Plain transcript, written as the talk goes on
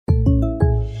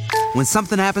When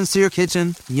something happens to your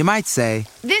kitchen, you might say,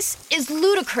 "This is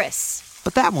ludicrous."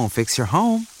 But that won't fix your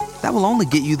home. That will only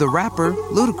get you the rapper,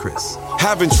 Ludacris.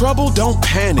 Having trouble? Don't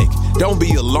panic. Don't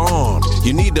be alarmed.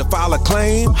 You need to file a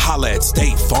claim? Holla at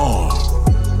State Farm.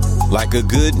 Like a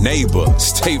good neighbor,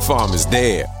 State Farm is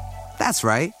there. That's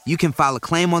right. You can file a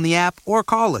claim on the app or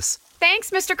call us.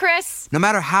 Thanks, Mr. Chris. No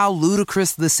matter how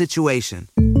ludicrous the situation,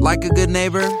 like a good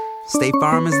neighbor, State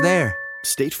Farm is there.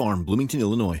 State Farm, Bloomington,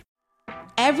 Illinois.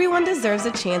 Everyone deserves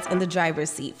a chance in the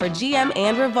driver's seat. For GM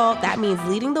and Revolt, that means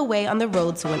leading the way on the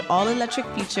road to an all-electric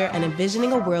future and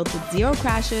envisioning a world with zero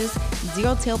crashes,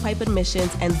 zero tailpipe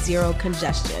emissions, and zero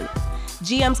congestion.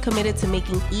 GM's committed to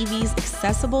making EVs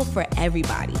accessible for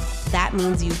everybody. That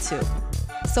means you too.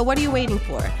 So what are you waiting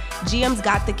for? GM's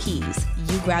got the keys.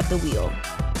 You grab the wheel.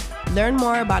 Learn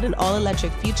more about an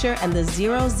all-electric future and the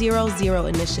 000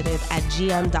 initiative at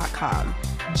gm.com.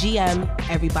 GM,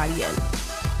 everybody in.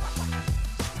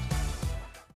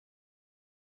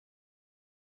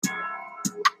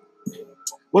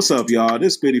 What's up, y'all?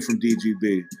 This is Biddy from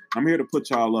DGB. I'm here to put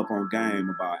y'all up on game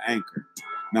about Anchor.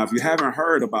 Now, if you haven't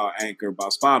heard about Anchor,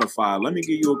 about Spotify, let me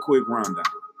give you a quick rundown.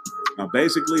 Now,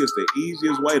 basically, it's the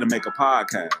easiest way to make a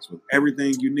podcast with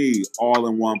everything you need all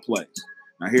in one place.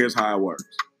 Now, here's how it works.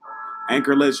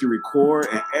 Anchor lets you record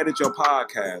and edit your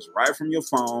podcast right from your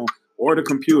phone or the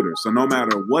computer. So no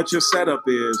matter what your setup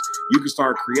is, you can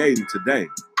start creating today.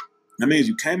 That means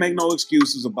you can't make no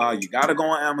excuses about you got to go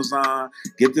on Amazon,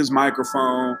 get this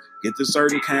microphone, get this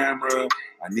certain camera,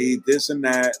 I need this and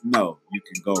that. No, you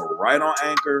can go right on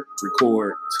Anchor,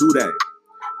 record today.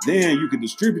 Then you can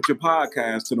distribute your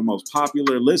podcast to the most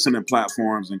popular listening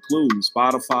platforms, including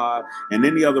Spotify and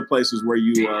any other places where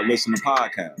you listen to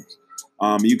podcasts.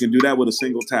 You can do that with a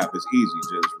single tap. It's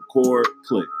easy. Just record,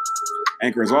 click.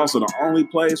 Anchor is also the only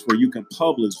place where you can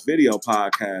publish video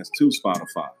podcasts to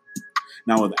Spotify.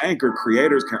 Now, with Anchor,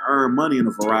 creators can earn money in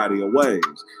a variety of ways,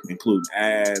 including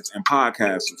ads and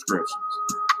podcast subscriptions.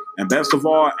 And best of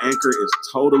all, Anchor is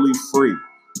totally free.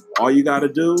 All you got to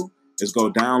do is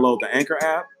go download the Anchor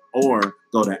app or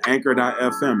go to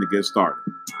anchor.fm to get started.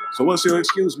 So what's your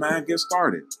excuse, man? Get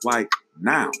started. Like,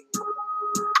 now.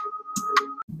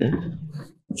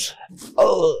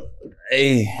 Oh,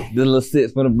 hey, this little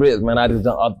 6 for the bricks, man. I just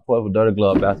jumped off the porch with Dirty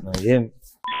Glove basketball. You hear me?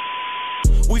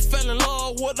 We fell in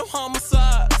love with them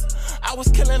homicides. I was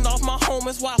killing off my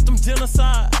homies, watched them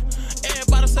genocide.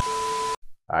 Everybody said. All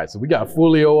right, so we got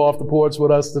Foolio off the porch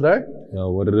with us today. Yo,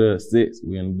 what it is? 6.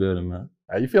 We in the building, man.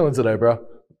 How you feeling today, bro?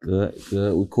 Good.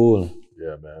 We coolin'.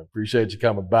 Yeah, man. Appreciate you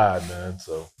coming by, man.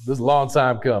 So this is a long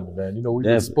time coming, man. You know, we've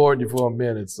been supporting you for a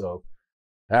minute, so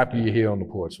happy you're here on the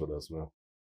porch with us, man.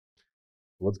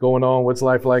 What's going on? What's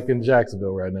life like in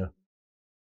Jacksonville right now?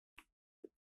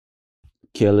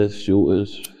 Killers,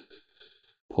 shooters,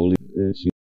 police. That's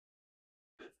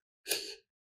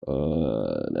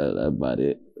about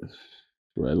it.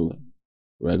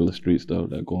 Regular street stuff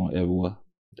that going everywhere.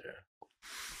 Yeah.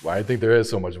 Why do you think there is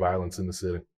so much violence in the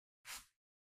city?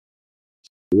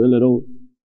 Really though,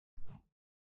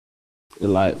 it's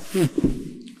like,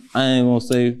 I ain't gonna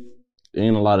say there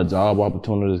ain't a lot of job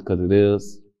opportunities because it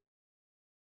is.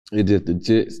 It's just the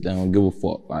jits that don't give a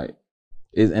fuck. Like,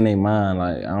 it's in their mind.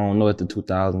 Like, I don't know if the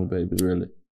 2000s, baby, really.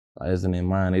 Like, it's in their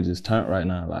mind. They just turned right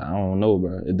now. Like, I don't know,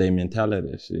 bro. It's their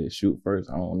mentality. That shit. Shoot first.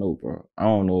 I don't know, bro. I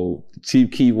don't know. The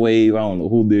Chief Keef wave, I don't know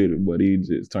who did it, but he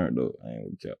just turned up. I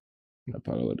ain't gonna cap. That's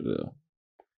probably what it is.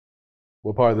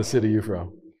 What part of the city you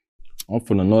from? I'm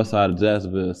from the north side of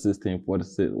Jacksonville,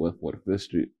 1646 West 45th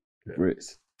Street. Yeah.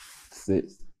 Bricks.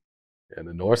 6. And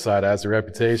the north side has a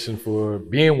reputation for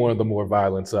being one of the more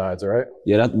violent sides, right?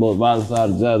 Yeah, that's the most violent side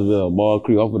of Jacksonville. Ball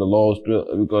Creek, off of the Law Strip.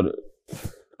 If you go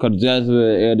to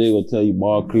Jacksonville, every day gonna tell you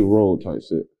Ball Creek Road type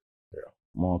shit. Yeah.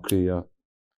 Ball Creek, yeah.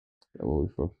 That's where we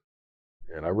from.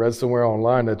 And I read somewhere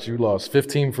online that you lost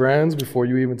 15 friends before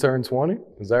you even turned 20.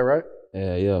 Is that right?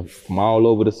 Yeah. From all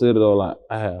over the city though, like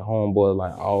I had homeboys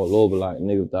like all over, like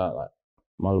niggas died. Like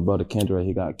my little brother Kendra,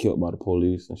 he got killed by the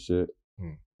police and shit.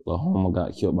 Little homo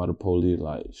got killed by the police,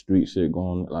 like street shit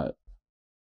going, like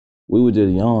we were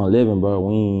just young living, bro.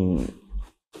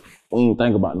 We ain't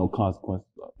think about no consequences,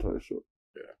 like that shit.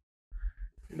 Yeah.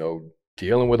 You know,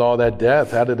 dealing with all that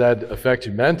death, how did that affect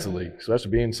you mentally,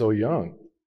 especially being so young?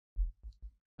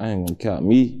 I ain't gonna count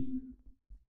me.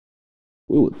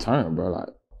 We would turn, bro, like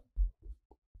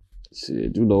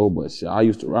shit, you know, but shit, I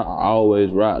used to rap. I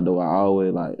always rap though. I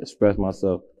always like express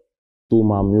myself through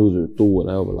my music, through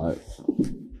whatever, like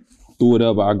through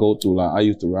whatever I go through. Like I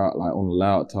used to rap like on the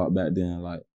laptop back then,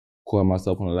 like record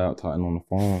myself on the laptop and on the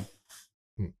phone,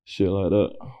 shit like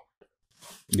that.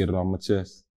 Get it off my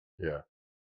chest. Yeah.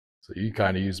 So you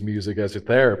kind of use music as your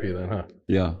therapy then, huh?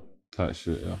 Yeah, type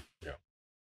shit, yeah.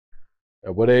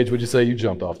 At what age would you say you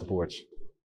jumped off the porch?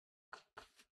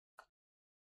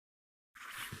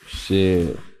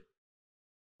 Shit.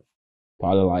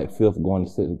 Probably like 5th going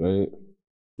to 6th grade.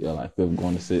 Yeah, like 5th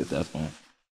going to 6th, that's when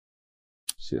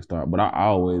shit started. But I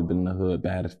always been in the hood,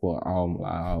 bad as fuck. I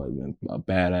always been a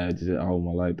badass just all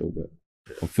my life though. But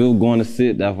from 5th going to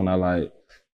 6th, that's when I like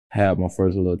had my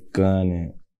first little gun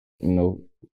and, you know,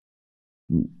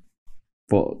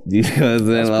 fuck. You know what I'm saying?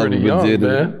 That's pretty young,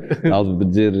 man. I was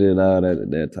virginity and all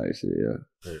that type shit, yeah.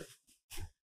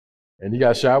 And you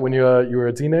got shot when you were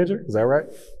a teenager? Is that right?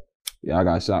 Yeah, I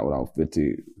got shot when I was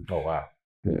 15. Oh, wow.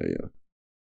 Yeah.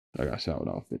 I got shot when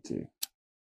I was 15.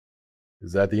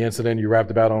 Is that the incident you rapped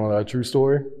about on a true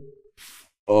story?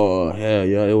 Oh, hell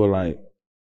yeah. It was like,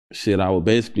 shit, I was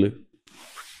basically,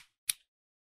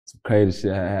 some crazy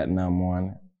shit had happened that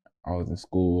morning. I was in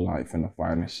school, like, finna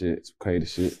fight and shit, some crazy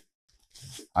shit.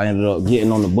 I ended up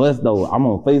getting on the bus, though. I'm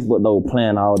on Facebook, though,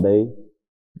 playing all day,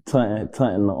 tunting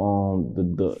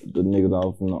the niggas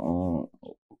off in the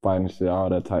fighting shit, all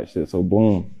that type shit. So,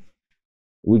 boom,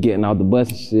 we getting out the bus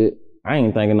and shit. I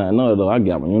ain't thinking nothing of it, though. I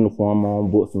got my uniform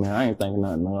on, books, man. I ain't thinking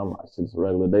nothing of it. I'm like, shit, it's a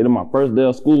regular day. This my first day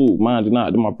of school. Mind you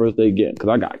not, this my first day getting, because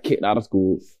I got kicked out of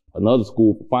school, another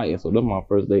school for fighting. So, this my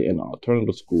first day in the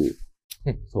alternative school.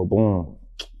 So, boom.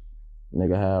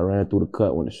 Nigga had ran through the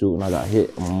cut when the shooting. I got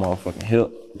hit on my motherfucking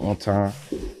hip one time.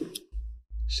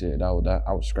 Shit, that was that.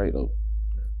 I was straight, though.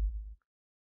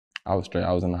 I was straight.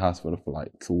 I was in the hospital for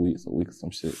like 2 weeks, a week or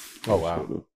some shit. Oh,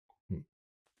 wow.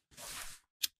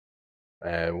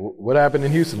 And what happened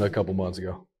in Houston a couple months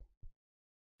ago?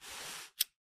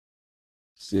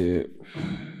 Shit.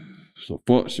 Some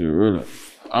fuck shit, really.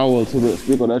 I wasn't too good to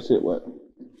speak on that shit, but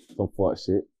some fuck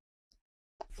shit.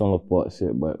 Some little fuck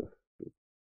shit, but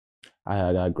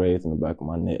I got grades in the back of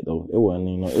my neck, though. It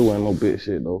wasn't no big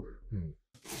shit, though.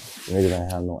 Niggas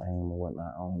ain't have no aim or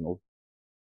whatnot. I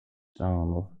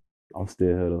don't know. I'm still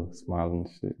here, though, smiling and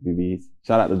shit. BBs.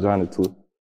 Shout out to Johnny, too.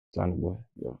 Johnny boy,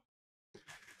 yeah.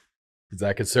 Does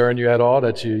that concern you at all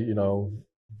that you know,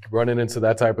 running into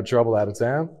that type of trouble out of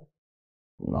town?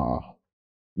 Nah.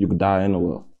 You could die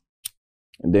anywhere.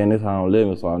 And then this how I'm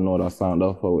living, so I know what I signed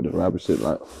up for with the rapper shit.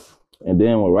 Like, and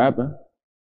then with rapping,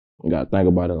 you gotta think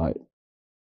about it like,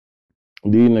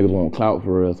 these niggas want clout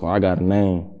for real, so I got a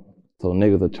name. So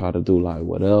niggas will try to do like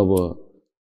whatever,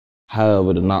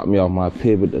 however to knock me off my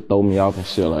pivot, to throw me off and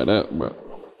shit like that. But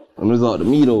it's up to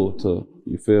me though,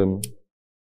 you feel me?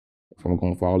 If I'm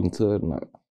gonna fall into it or not.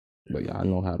 But yeah, I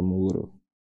know how to move though.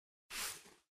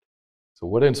 So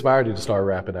what inspired you to start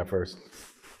rapping at first?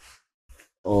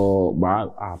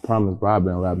 Bro, I promise, bro, I've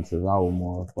been rapping since I was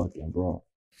motherfucking, bro.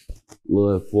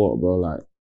 Lil Fort, bro, like,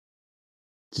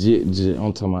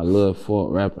 I'm talking about Lil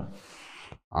Fort rapping.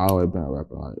 I always been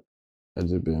rapping, like,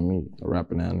 that's just been me, a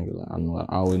rapping that nigga. Like,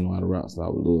 I always know how to rap since I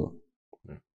was little.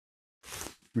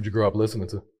 Who'd you grow up listening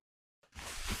to?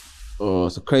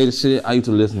 Some crazy shit. I used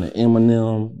to listen to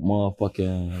Eminem,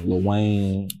 motherfucking Lil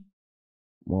Wayne,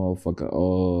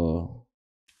 motherfucking,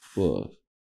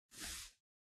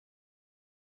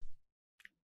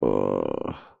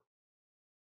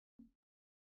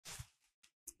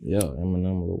 yeah,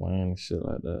 Eminem, Lil Wayne and shit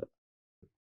like that.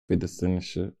 50 Cent and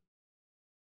shit.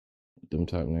 Them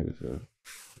type niggas, yeah.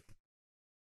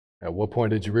 At what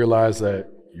point did you realize that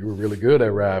you were really good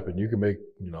at rap and you could make,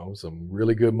 you know, some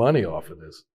really good money off of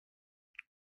this?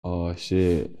 Oh,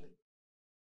 shit.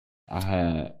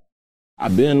 I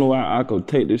been know I could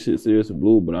take this shit serious and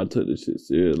blue, but I took this shit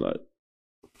serious. Like,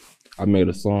 I made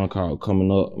a song called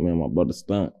Coming Up, me and my brother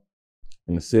Stunt.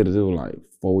 In the city, it was like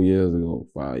 4 years ago,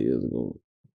 5 years ago.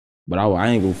 But I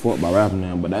ain't gonna fuck by rapping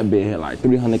now, but that bitch had like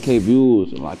 300K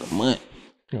views in like a month.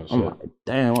 Oh, I'm like,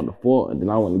 damn, what the fuck? And then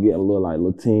I went to get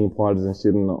little teen parties and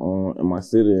shit in my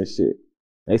city and shit.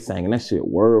 They singing that shit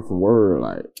word for word,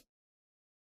 like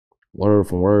word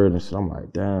for word and shit. I'm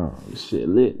like, damn, this shit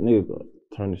lit. Nigga gotta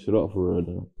turn this shit up for real,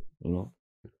 then, you know?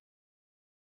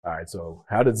 All right, so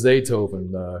how did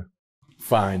Zaytoven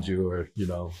find you, or, you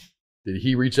know, did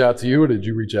he reach out to you or did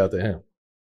you reach out to him?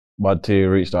 About to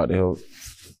reached out to him.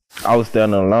 I was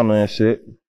standing in Atlanta and shit.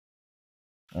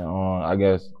 And I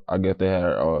guess they had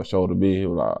a show to be. He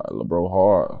was like, "Lil' bro,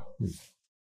 hard."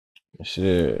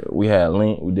 Shit, we had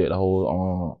Link. We did the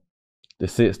whole the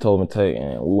 6 Toven take,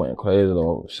 and we went crazy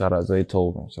though. Shout out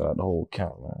Zaytoven. Shout out the whole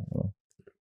camp, man. You know?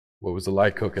 What was it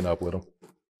like cooking up with him?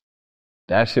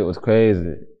 That shit was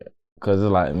crazy, cause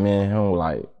it's like me and him,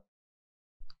 like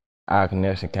our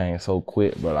connection came so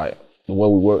quick, but like the way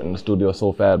we worked in the studio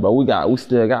so fast, but we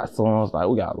still got songs. Like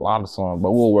we got a lot of songs,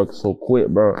 but we were working so quick,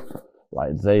 bro.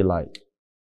 Like Zay, like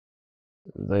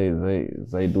They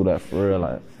do that for real.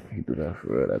 Like he do that for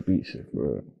real. That beat shit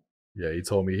for real. Yeah, he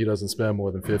told me he doesn't spend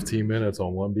more than 15 minutes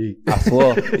on one beat. I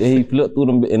swear, yeah, he flipped through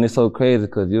them, and it's so crazy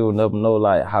because you'll never know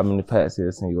like how many packs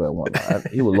he'll send you at once.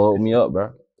 Like, he would load me up,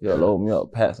 bro. He'll load me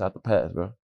up, packs after packs,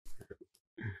 bro.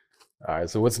 All right,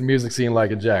 so what's the music scene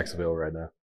like in Jacksonville right now?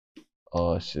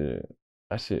 Oh shit,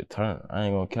 that shit turned. I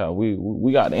ain't gonna count.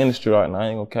 We got the industry right now. I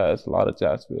ain't gonna count. It's a lot of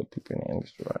Jacksonville people in the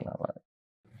industry right now, like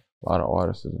a lot of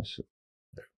artists and shit.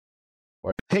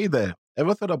 Hey there,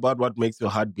 ever thought about what makes your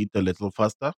heart beat a little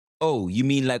faster? Oh, you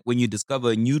mean like when you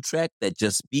discover a new track that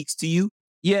just speaks to you?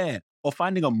 Yeah, or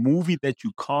finding a movie that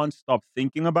you can't stop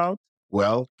thinking about?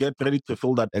 Well, get ready to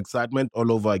feel that excitement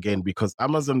all over again because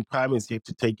Amazon Prime is here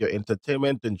to take your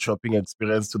entertainment and shopping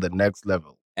experience to the next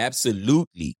level.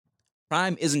 Absolutely.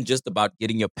 Prime isn't just about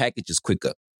getting your packages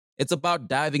quicker. It's about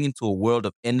diving into a world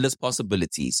of endless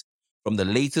possibilities, from the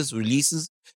latest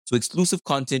releases to exclusive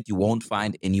content you won't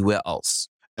find anywhere else.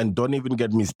 And don't even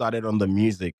get me started on the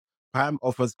music. Prime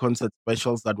offers concert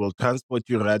specials that will transport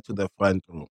you right to the front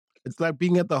row. It's like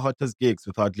being at the hottest gigs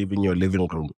without leaving your living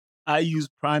room. I use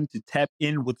Prime to tap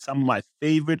in with some of my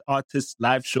favorite artists'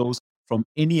 live shows from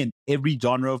any and every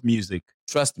genre of music.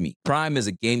 Trust me, Prime is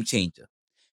a game changer.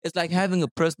 It's like having a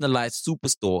personalized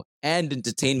superstore and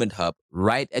entertainment hub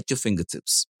right at your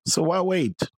fingertips. So why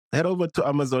wait? Head over to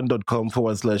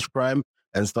amazon.com/Prime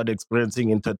and start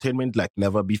experiencing entertainment like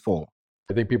never before.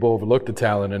 I think people overlooked the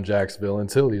talent in Jacksonville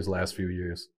until these last few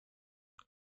years.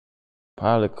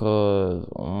 Probably because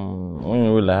we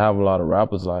didn't really have a lot of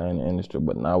rappers like in the industry,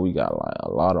 but now we got like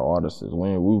a lot of artists.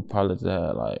 We probably just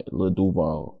had like Lil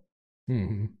Duval.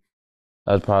 Mm-hmm.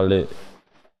 That's probably it.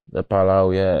 That's probably all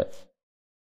we had.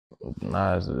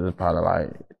 Now it's probably like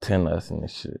 10 less and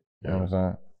this shit. You know what I'm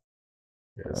saying?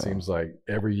 Yeah, it seems like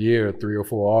every year 3 or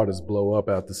 4 artists blow up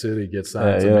out the city, get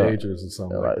signed to majors or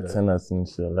something like that. 10 less and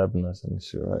shit, 11 less and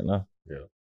shit right now. Yeah.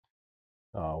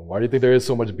 Why do you think there is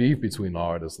so much beef between the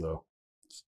artists though?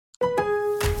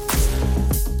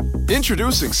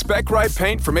 Introducing Spec Right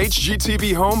Paint from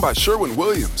HGTV Home by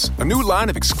Sherwin-Williams. A new line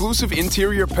of exclusive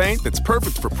interior paint that's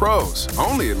perfect for pros,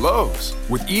 only at Lowe's.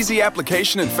 With easy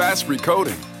application and fast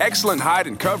recoating, excellent hide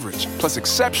and coverage, plus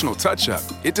exceptional touch-up,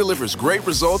 it delivers great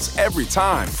results every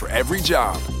time for every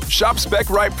job. Shop Spec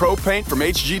Right Pro Paint from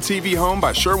HGTV Home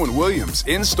by Sherwin-Williams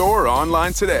in-store or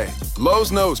online today.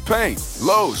 Lowe's knows paint.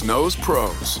 Lowe's knows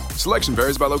pros. Selection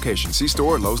varies by location. See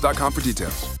store at Lowe's.com for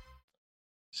details.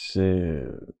 Shit,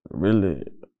 really,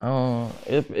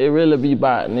 it really be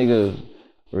about niggas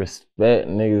respect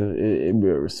niggas. It be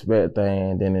a respect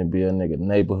thing, then it be a nigga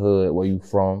neighborhood where you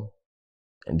from,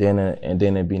 and then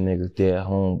it be niggas dead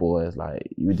homeboys. Like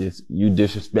you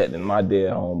disrespecting my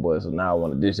dead homeboy, so now I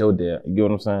want to diss your dad. You get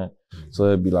what I'm saying? So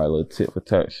it'd be like a little tit for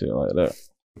tat shit like that.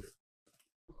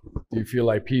 Do you feel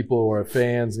like people or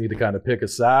fans need to kind of pick a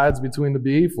sides between the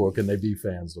beef, or can they be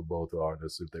fans of both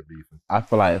artists if they're beefing? I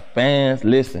feel like fans,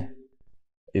 listen,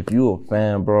 if you a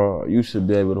fan, bro, you should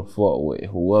be able to fuck with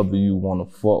whoever you want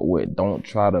to fuck with. Don't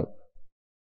try to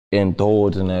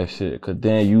indulge in that shit, cause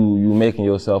then you making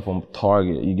yourself a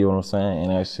target. You get what I'm saying?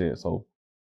 And that shit. So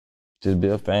just be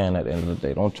a fan at the end of the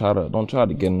day. Don't try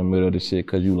to get in the middle of the shit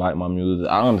cause you like my music.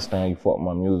 I understand you fuck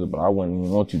my music, but I wouldn't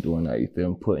even want you doing that. You feel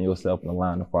me? Putting yourself in the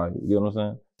line of fire. You get what I'm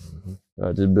saying?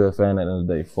 Mm-hmm. Just be a fan at the end of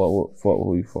the day. Fuck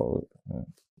who you fuck with. Yeah.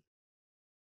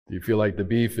 Do you feel like the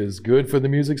beef is good for the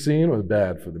music scene or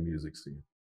bad for the music scene?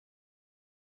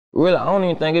 Really, I don't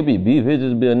even think it be beef. It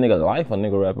just be a nigga life a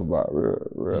nigga rapping about.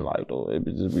 Real life though. It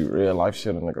be just be real life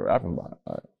shit a nigga rapping about.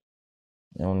 Like,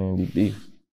 it don't even be beef.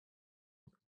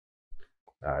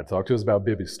 All right, talk to us about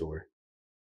Bibby's story.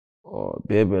 Oh,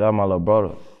 Bibby, that's my little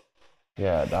brother.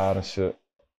 Yeah, died and shit.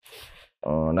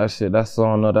 That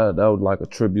song, that was like a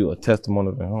tribute, a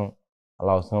testimony to him. I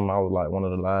lost him. I was like one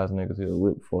of the last niggas he was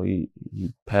with before he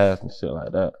passed and shit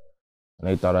like that. And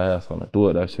they thought I had something to do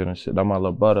with that shit and shit. That my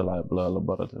little brother, like blood, little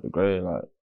brother to the grave. Like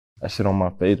that shit on my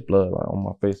face, blood, like on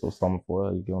my face or something for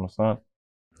her. You get what I'm saying?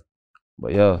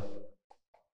 But yeah,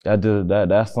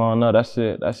 that song, that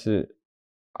shit.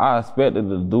 I expected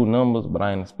to do numbers, but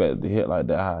I ain't expected to hit like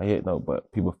that how I hit though.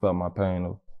 But people felt my pain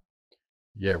though.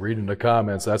 Yeah, reading the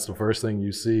comments, that's the first thing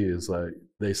you see is like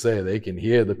they say they can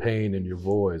hear the pain in your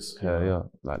voice. Hell yeah,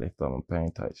 like they felt my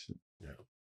pain type shit. Yeah.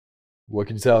 What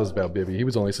can you tell us about Bibby? He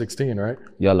was only 16, right?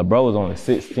 Yeah, LeBro was only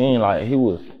 16. Like he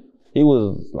was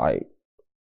like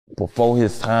before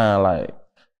his time. Like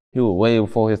he was way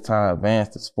before his time.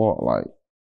 Advanced in sport. Like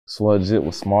Swagit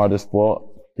was smart as sport.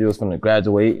 He was finna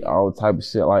graduate, all type of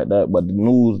shit like that. But the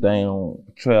news, they ain't on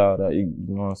trail that, you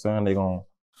know what I'm saying? They gon'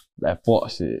 that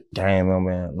fuck shit, game him,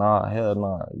 man. Nah, hell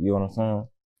nah, you know what I'm saying?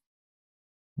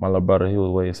 My little brother, he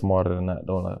was way smarter than that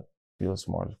though. Like, he was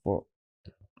smart as fuck.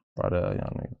 Brother,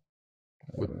 young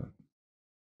nigga.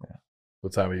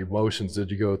 What type of emotions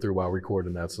did you go through while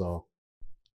recording that song?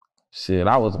 Shit,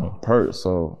 I was on Porch,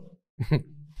 so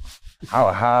I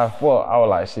was high as fuck. I was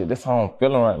like, shit, this how I'm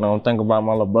feeling right now. I'm thinking about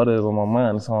my little brother is on my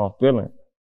mind. This how I'm feeling.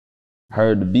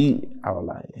 Heard the beat. I was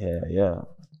like, yeah.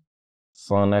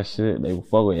 Song that shit, they were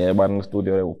fucking with everybody in the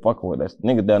studio. They were fucking with that.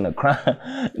 Nigga down there crying.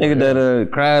 Nigga down there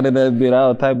crying at that bit,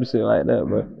 all type of shit like that,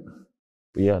 but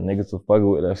yeah, niggas were fucking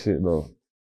with that shit though.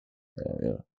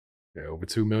 Yeah, over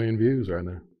 2 million views right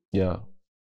now. Yeah.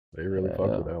 They really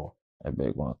fucked with that one. That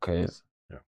big one crazy.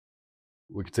 Yeah.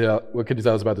 What could you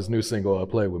tell us about this new single,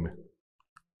 Play With Me?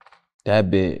 That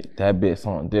bit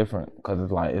something different, cause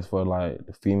it's for like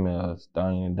the females. They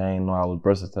ain't know I was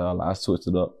versatile. Like, I switched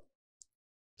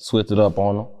it up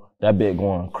on them. That bit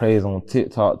going crazy on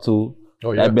TikTok too.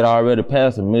 Oh yeah. That bit already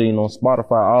passed 1 million on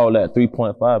Spotify. All that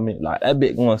 3.5 million. Like that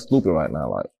bit going stupid right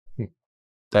now. Like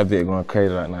that bit going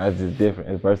crazy right now. It's just different.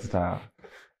 It's versatile.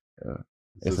 Yeah.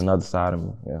 It's another side of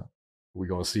me. Yeah. We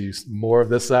gonna see more of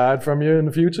this side from you in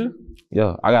the future?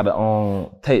 Yeah, I got a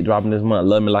tape dropping this month.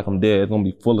 Love Me Like I'm Dead. It's gonna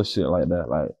be full of shit like that.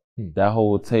 Like that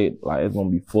whole tape, like it's gonna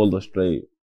be full of straight.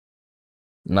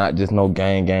 Not just no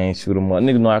gang shoot 'em up.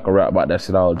 Niggas know I can rap about that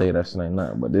shit all day. That shit ain't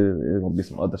nothing. But there's gonna be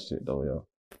some other shit though, yeah.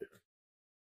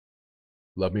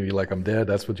 Love Me Like I'm Dead.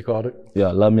 That's what you called it?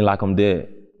 Yeah, Love Me Like I'm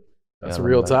Dead. That's a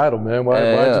real title, man.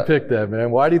 Why'd you pick that,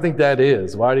 man? Why do you think that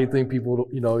is? Why do you think people,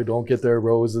 don't get their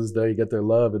roses, they get their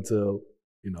love until,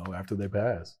 after they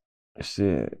pass?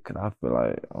 Shit, cause I feel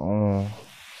like,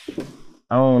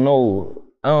 I don't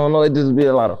know. It just be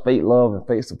a lot of fake love and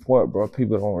fake support, bro.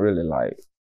 People don't really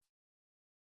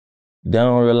they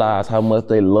don't realize how much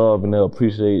they love and they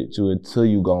appreciate you until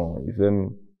you gone. You feel me?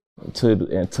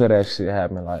 Until that shit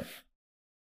happen, like.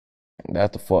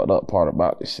 That's the fucked up part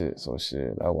about this shit. So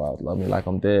shit, that's why Love Me Like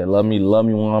I'm Dead. Love me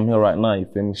when I'm here right now. You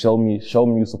feel me? Show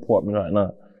me you support me right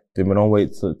now. Feel me? Don't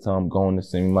wait till I'm going to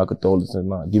send me my condolences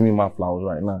now. Give me my flowers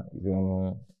right now. You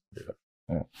feel me?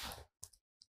 Yeah.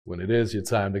 When it is your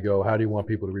time to go, how do you want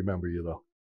people to remember you though?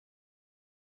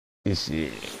 This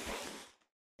shit.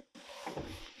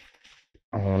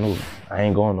 I don't know. I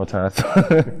ain't going no time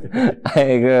soon. I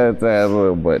ain't going time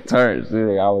soon, but turn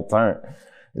shit. I would turn.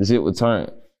 The shit would turn.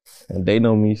 And they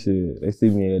know me, shit. They see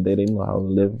me every day. They know how I'm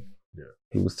living. Yeah.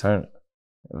 He was turning.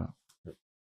 Yeah.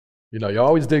 You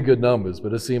always did good numbers,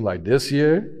 but it seemed like this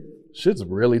year, shit's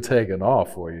really taken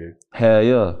off for you. Hell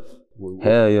yeah.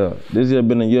 Hell yeah. This year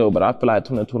been a year, but I feel like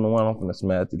 2021, I'm finna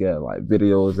smash together. Like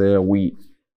videos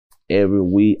every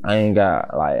week. I ain't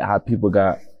got like how people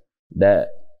got that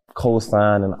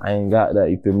co-sign and I ain't got that.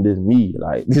 You feel me?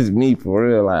 This is me for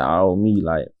real. Like all me.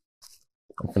 Like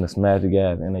I'm finna smash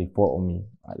together and they fuck with me.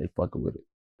 Like they fucking with it.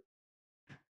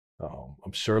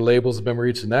 I'm sure labels have been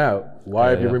reaching out. Why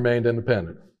have you remained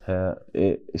independent?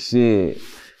 It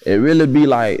really be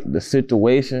like the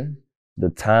situation, the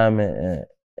timing,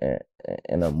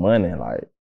 and the money. Like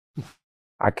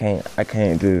I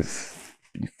can't just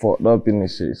be fucked up in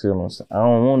this shit. See what I'm saying? I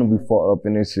don't want to be fucked up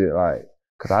in this shit. Like,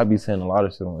 cause I be saying a lot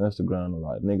of shit on Instagram and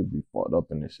like niggas be fucked up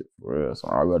in this shit for real. So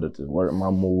I'd rather just work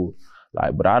my move.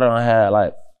 Like, but I don't have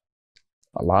like.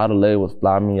 A lot of labels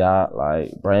fly me out,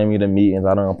 like bring me to meetings.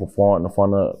 I done perform in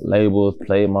front of labels,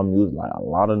 play my music, like a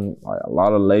lot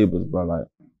of labels, bro. Like,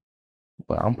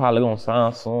 but I'm probably gonna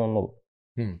sign soon though.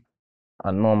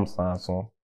 I know I'm gonna sign soon.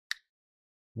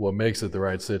 What makes it the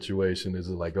right situation? Is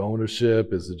it like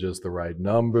ownership? Is it just the right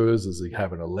numbers? Is it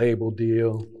having a label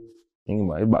deal?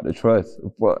 It's about the trust.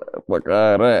 Fuck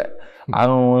all that. I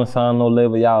don't want to sign no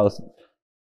label. Y'all,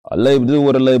 a label do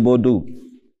what a label do.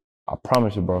 I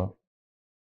promise you, bro.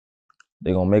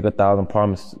 They gonna make 1,000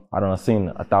 promises. I done seen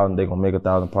 1,000. They gonna make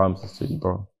 1,000 promises to you,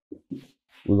 bro.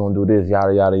 We gonna do this,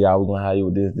 yada yada yada. We gonna have you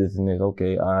with this, and this.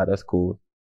 Okay, all right, that's cool.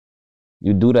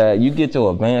 You do that. You get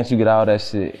your advance. You get all that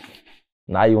shit.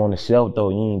 Now you on the shelf though.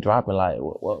 You ain't dropping like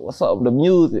what's up with the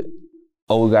music?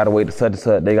 Oh, we gotta wait to such and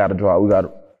such. They gotta drop. We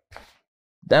gotta.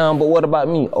 Damn, but what about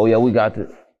me? Oh yeah, we got to.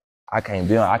 I can't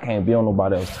be on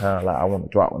nobody else's time. Like I want to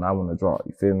drop when I want to drop.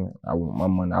 You feel me? I want my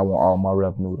money. I want all my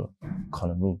revenue to come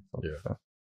to me. So, yeah,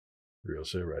 real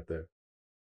shit right there.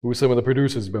 Who are some of the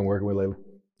producers you've been working with lately?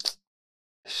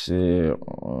 Shit,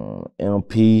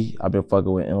 MP. I've been fucking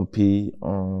with MP.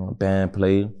 Band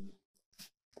Play.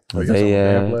 Zay,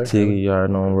 Tiggy, you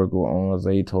already know I'm working with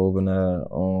Zay Tobin.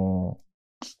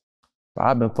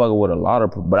 I've been fucking with a lot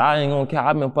of, but I ain't gonna care.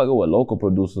 I've been fucking with local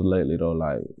producers lately though.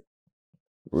 Like.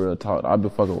 Real talk, I've been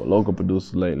fucking with local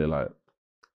producers lately, like,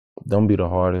 them be the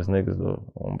hardest niggas though,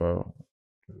 bro.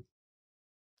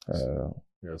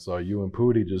 Yeah, so you and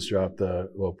Pootie just dropped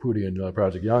Pootie and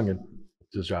Project Youngin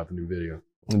just dropped a new video.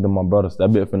 And then my brothers, that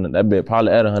bit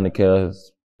probably at 100K.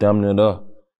 Damn near there.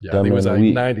 Yeah, I think it was like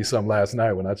 90 something last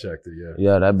night when I checked it. Yeah.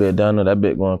 Yeah, that bit down there, that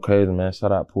bit going crazy, man.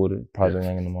 Shout out Pootie, Project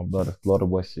Youngin and my brothers, Florida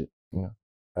boy shit. Yeah.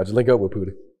 How'd you link up with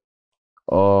Pootie?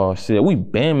 Oh shit, we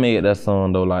been made that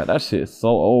song though. Like that shit so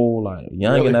old. Like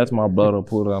Youngin, really? That's my brother.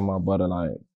 Pootie, that's my brother.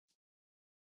 Like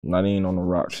not even on the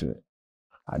rock shit.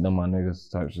 I know my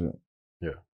niggas type shit.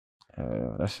 Yeah.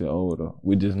 That shit old though.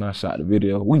 We just not shot the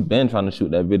video. We been trying to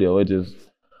shoot that video. It just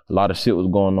a lot of shit was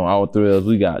going on. Our three of us,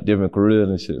 we got different careers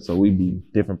and shit, so we be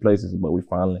different places. But we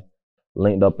finally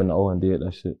linked up in the O and did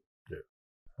that shit.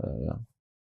 Yeah.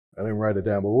 I didn't write it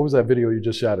down, but what was that video you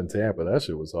just shot in Tampa? That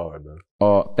shit was hard,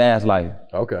 man. Fast Life.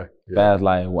 Okay. Yeah. Fast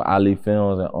Life with Ali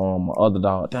Films and my other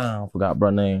dog. Damn, I forgot bro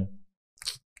name.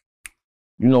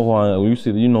 You know who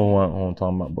I'm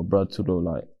talking about, but bro too though,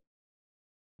 like,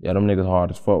 yeah, them niggas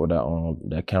hard as fuck with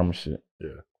that camera shit.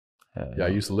 Yeah, I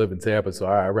used to live in Tampa, so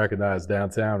I recognized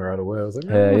downtown right away. I was like,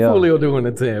 man, what's Foolio doing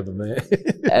in Tampa, man?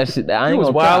 That shit, I ain't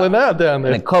was wilding out down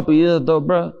there. In a couple years though,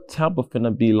 bro, Tampa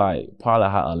finna be like probably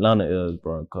how Atlanta is,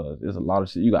 bro, cause there's a lot of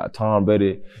shit. You got Tom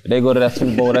Brady. If they go to that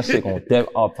Super Bowl, that shit gonna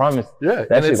I promise. Yeah,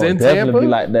 that shit gonna definitely Tampa? Be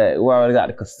like that. We already got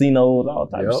the casinos, all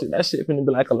type of shit. That shit finna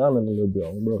be like Atlanta in a little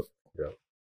bit, bro. Yeah.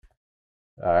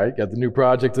 All right, got the new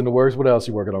project in the works. What else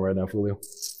you working on right now, Foolio?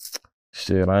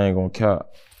 Shit, I ain't gonna cap.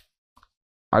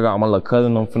 I got my little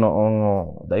cousin,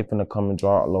 they finna come and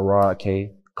drop Lil Rod,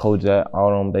 K, Kojak, all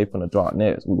them, they finna drop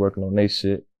next. We working on their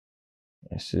shit.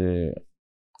 And shit,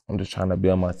 I'm just trying to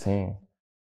build my team.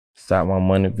 Stack my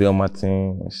money, build my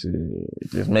team, and shit.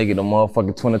 Just make it a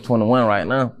motherfucking 2021 right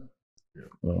now.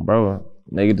 Bro,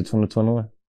 make it to 2021.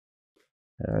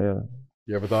 Yeah.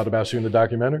 You ever thought about shooting a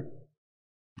documentary?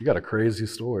 You got a crazy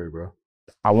story, bro.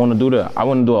 I wanna do that. I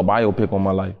wanna do a biopic on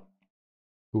my life.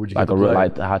 Who would you like get to play?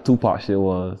 Like how Tupac shit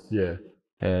was. Yeah.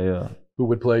 Yeah. Who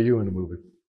would play you in the movie?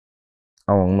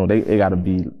 I don't know. It gotta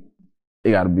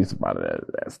be somebody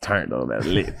that's turned up, that's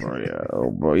lit, bro. Yeah.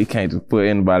 Oh, bro, you can't just put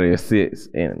anybody that sits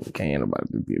and can't anybody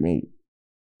just be me.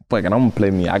 Fucking, I'm gonna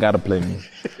play me. I gotta play me.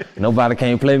 Nobody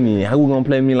can't play me. Who gonna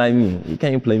play me like me? You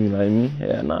can't play me like me.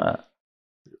 Yeah, nah.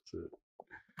 That's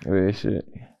it. Real shit.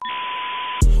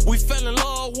 We fell in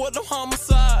love with them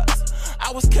homicides.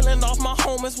 I was killing off my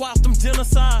homies, watched them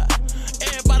genocide.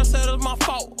 Everybody said it was my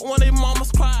fault when their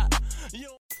mamas cried.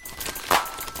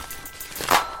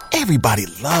 Everybody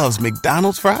loves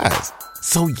McDonald's fries.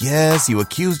 So yes, you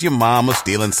accused your mom of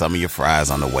stealing some of your fries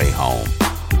on the way home.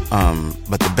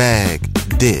 But the bag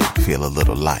did feel a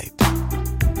little light.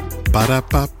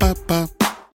 Ba-da-ba-ba-ba.